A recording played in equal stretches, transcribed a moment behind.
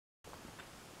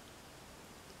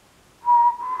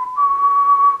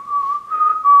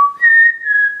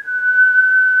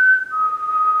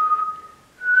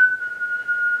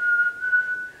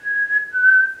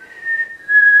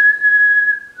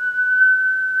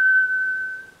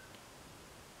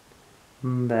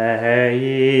The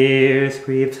years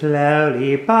creep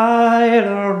slowly by,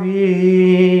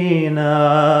 Lorena.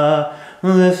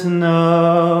 The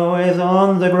snow is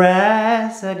on the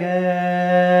grass again.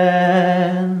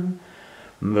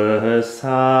 The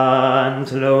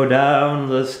sun's low down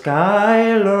the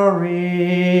sky, Lorena.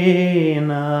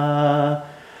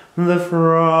 The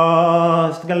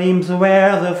frost gleams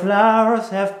where the flowers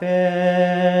have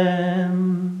been.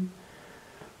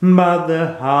 But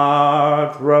the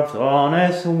heart throbs on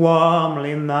as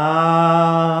warmly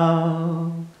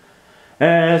now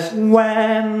as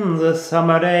when the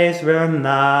summer days were nigh.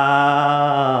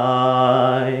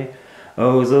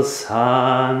 Oh, the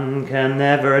sun can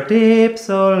never dip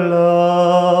so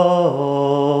low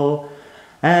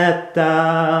at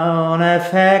down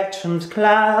affection's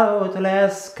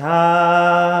cloudless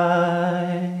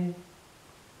sky.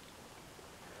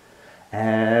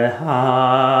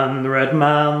 100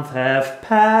 months have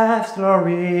passed,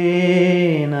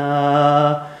 Lorena,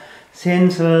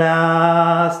 since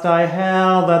last I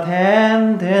held that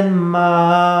hand in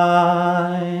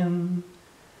mine,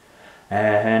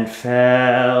 and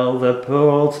felt the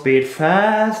pulse beat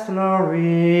fast, Lorena,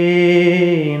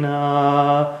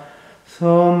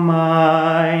 so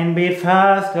mine beat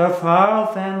faster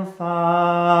far than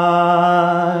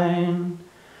thine.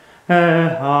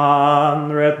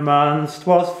 100 months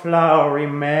 'twas flowery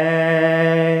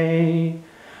May,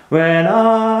 when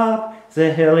up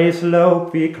the hilly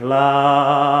slope we climbed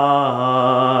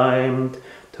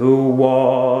to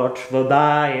watch the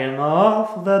dying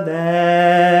of the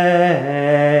day,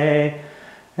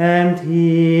 and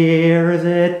hear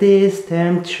the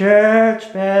distant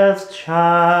church bells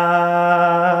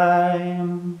chime.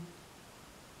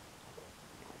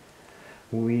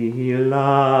 We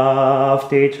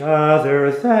loved each other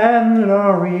then,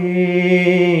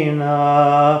 Lorena,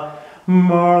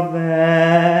 more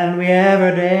than we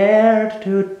ever dared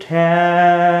to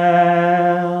tell.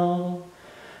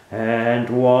 And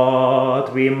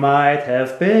what we might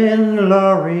have been,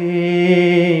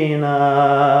 Lorena,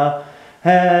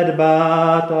 had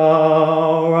but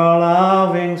our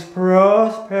lovings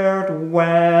prospered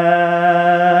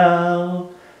well.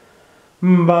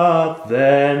 But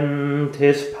then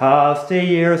 'tis past, the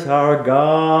years are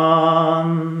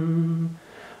gone,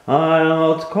 I'll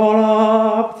not call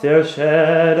up their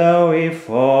shadowy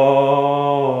forms.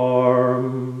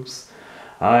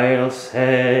 I'll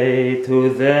say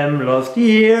to them, lost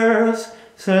years,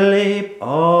 sleep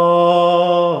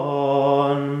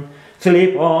on,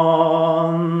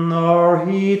 nor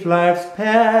heed life's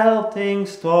pelting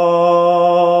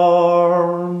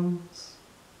storms.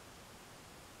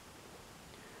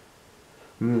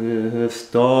 The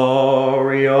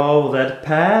story of that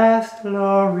past,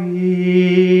 Lorena,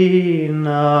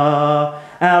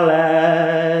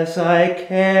 alas, I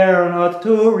care not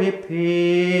to repeat.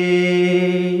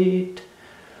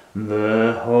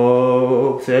 The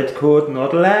hopes that could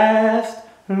not last,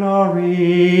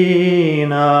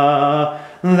 Lorena,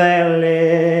 they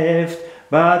lived,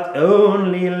 but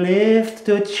only lived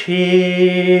to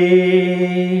cheat.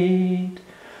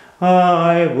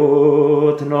 I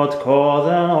would not cause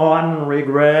them on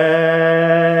regret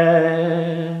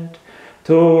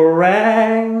to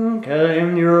rankle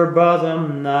in your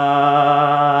bosom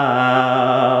now,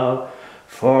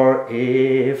 for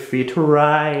if we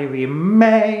try we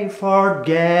may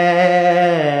forget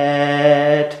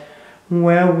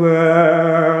where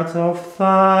words of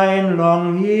thine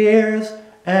long years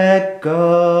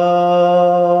ago.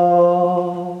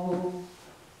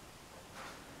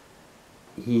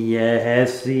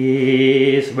 Yes,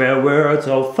 these were words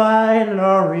of thine,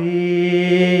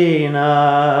 Lorena,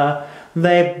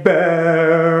 they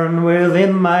burn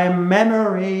within my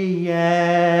memory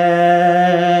yet.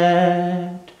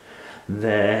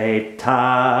 They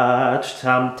touched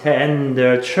some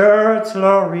tender chords,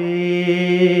 Lorena,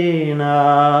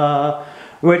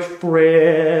 which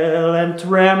thrill and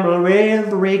tremble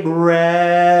with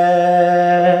regret.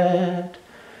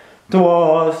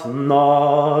 'Twas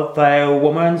not thy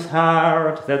woman's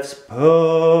heart that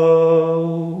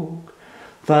spoke,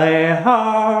 thy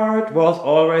heart was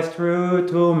always true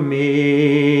to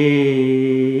me.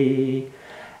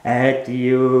 At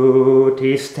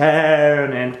duty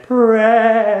stern and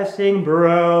pressing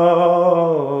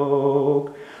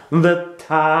broke the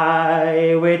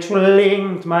tie which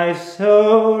linked my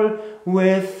soul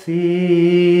with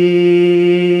thee.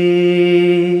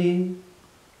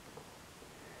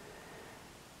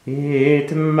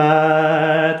 It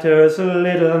matters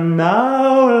little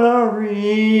now,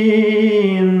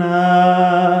 Lorena,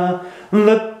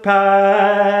 the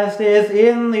past is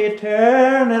in the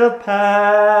eternal past.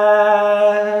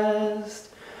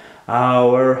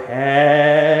 Our head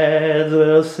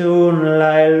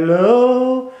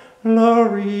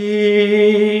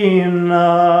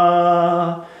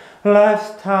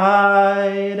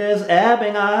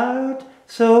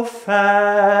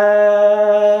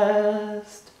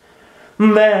past.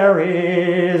 There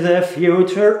is a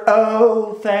future,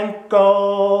 oh thank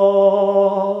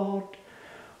God.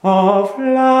 Of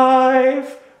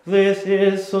life this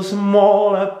is so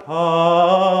small a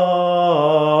part.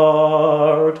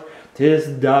 'Tis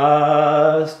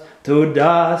dust to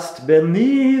dust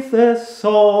beneath the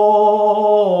sod.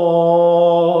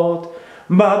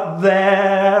 But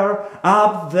there,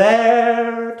 up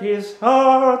there, 'tis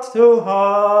heart to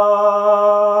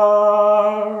heart.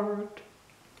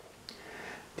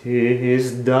 'Tis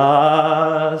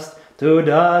dust to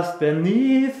dust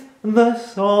beneath the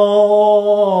sod.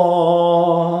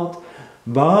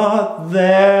 But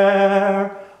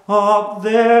there, up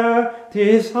there,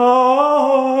 'tis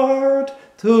heart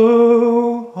to